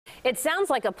It sounds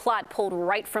like a plot pulled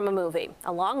right from a movie.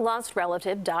 A long-lost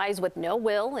relative dies with no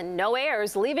will and no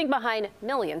heirs, leaving behind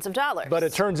millions of dollars. But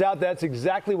it turns out that's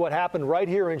exactly what happened right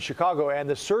here in Chicago, and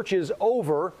the search is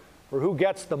over for who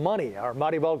gets the money. Our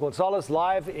Marybel Gonzalez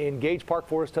live in Gage Park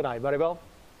for us tonight. Marybel?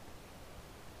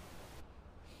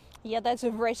 Yeah, that's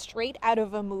right straight out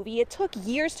of a movie. It took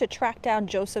years to track down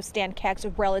Joseph Stankak's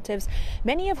relatives,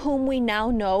 many of whom we now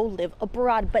know live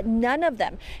abroad, but none of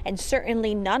them, and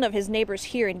certainly none of his neighbors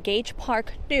here in Gage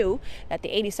Park, knew that the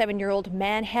 87-year-old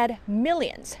man had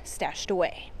millions stashed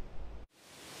away.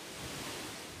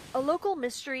 A local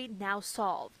mystery now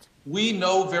solved. We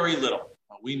know very little.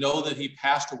 We know that he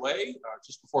passed away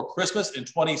just before Christmas in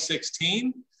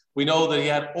 2016. We know that he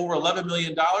had over $11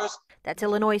 million. That's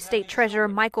Illinois State Treasurer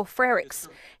Michael Frerichs.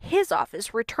 His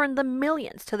office returned the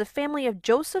millions to the family of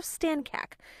Joseph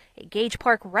Stankak, a Gage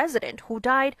Park resident who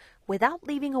died without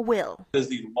leaving a will. It is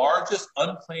the largest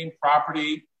unclaimed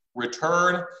property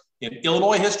return in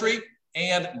Illinois history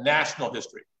and national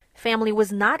history. Family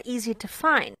was not easy to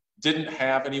find. Didn't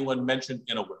have anyone mentioned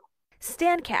in a will.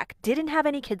 Stankak didn't have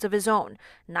any kids of his own.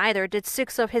 Neither did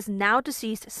 6 of his now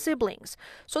deceased siblings.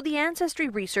 So the ancestry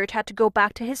research had to go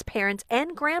back to his parents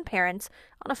and grandparents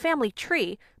on a family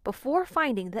tree before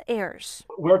finding the heirs.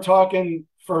 We're talking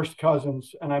first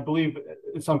cousins, and I believe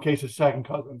in some cases second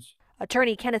cousins.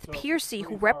 Attorney Kenneth Piercy,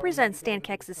 who represents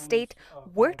Stankak's estate,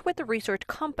 worked with the research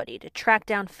company to track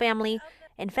down family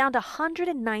and found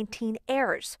 119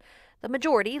 heirs. The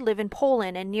majority live in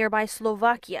Poland and nearby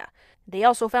Slovakia. They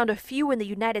also found a few in the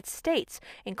United States,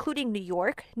 including New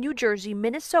York, New Jersey,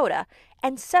 Minnesota,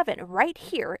 and 7 right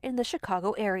here in the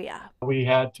Chicago area. We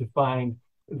had to find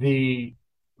the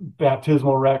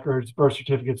baptismal records, birth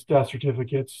certificates, death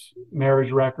certificates,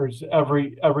 marriage records,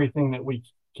 everything that we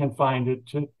can find it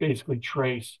to basically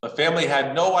trace. The family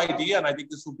had no idea, and I think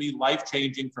this will be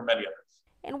life-changing for many others.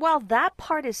 And while that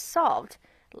part is solved,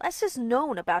 less is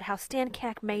known about how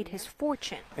Stankak made his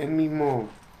fortune.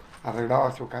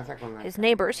 His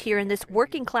neighbors here in this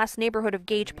working-class neighborhood of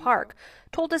Gage Park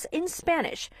told us in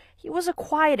Spanish he was a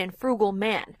quiet and frugal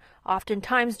man,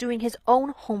 oftentimes doing his own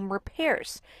home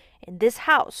repairs. And this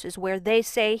house is where they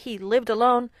say he lived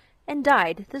alone and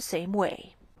died the same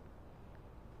way.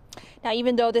 Now,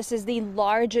 even though this is the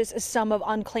largest sum of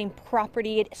unclaimed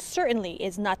property, it certainly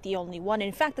is not the only one.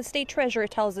 In fact, the state treasurer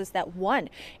tells us that 1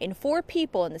 in 4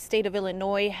 people in the state of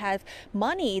Illinois have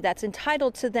money that's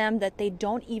entitled to them that they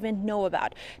don't even know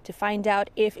about. To find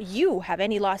out if you have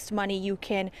any lost money, you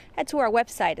can head to our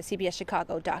website at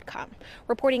cbschicago.com.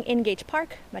 Reporting in Gage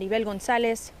Park, Marybel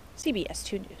Gonzalez, CBS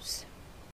 2 News.